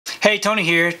Hey, Tony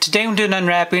here. Today I'm doing an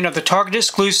unwrapping of the Target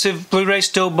exclusive Blu-ray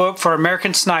Steelbook for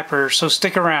American Sniper, so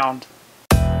stick around.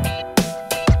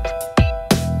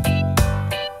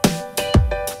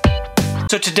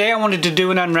 So today I wanted to do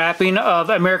an unwrapping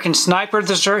of American Sniper.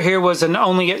 This right here was an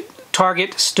only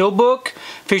Target Steelbook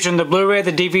featuring the Blu-ray,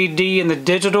 the DVD, and the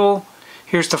digital.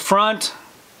 Here's the front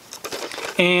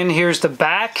and here's the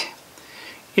back.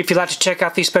 If you'd like to check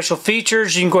out these special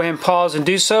features, you can go ahead and pause and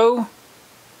do so.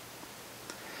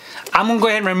 I'm going to go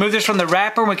ahead and remove this from the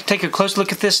wrapper and we can take a close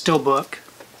look at this Steelbook.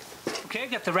 Okay,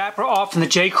 got the wrapper off and the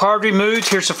J card removed.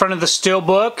 Here's the front of the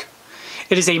Steelbook.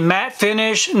 It is a matte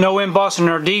finish, no embossing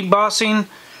or debossing.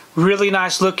 Really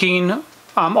nice looking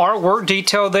artwork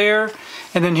detail there.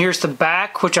 And then here's the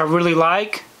back, which I really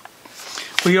like.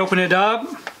 We open it up.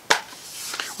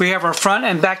 We have our front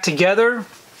and back together.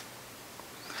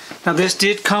 Now this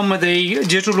did come with a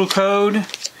digital code,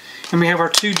 and we have our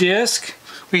two discs.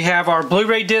 We have our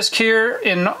Blu-ray disc here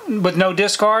with no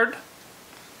disc art,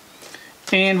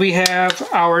 and we have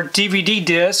our DVD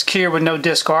disc here with no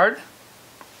disc art.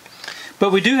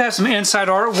 But we do have some inside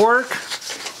artwork,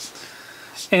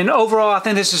 and overall I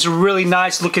think this is a really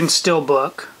nice looking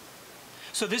Steelbook.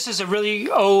 So this is a really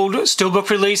old Steelbook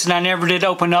release and I never did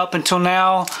open up until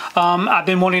now. I've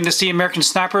been wanting to see American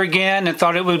Sniper again and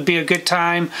thought it would be a good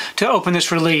time to open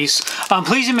this release.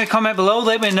 Please leave me a comment below.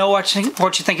 Let me know what you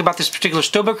think about this particular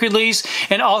Steelbook release,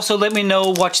 and also let me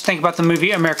know what you think about the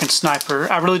movie American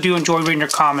Sniper. I really do enjoy reading your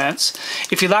comments.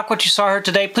 If you like what you saw here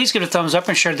today, please give it a thumbs up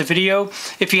and share the video.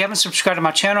 If you haven't subscribed to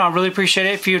my channel, I really appreciate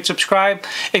it if you would subscribe.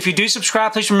 If you do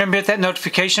subscribe, please remember to hit that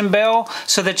notification bell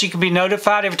so that you can be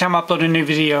notified every time I upload a new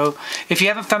video. If you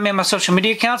haven't found me on my social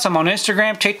media accounts, I'm on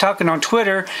Instagram, TikTok, and on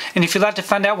Twitter. And if you'd like to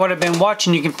find out what I've been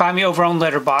watching, you can find me over on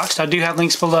Letterboxd. I do have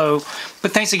links below.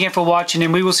 But thanks again for watching,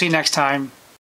 and we will see you next time.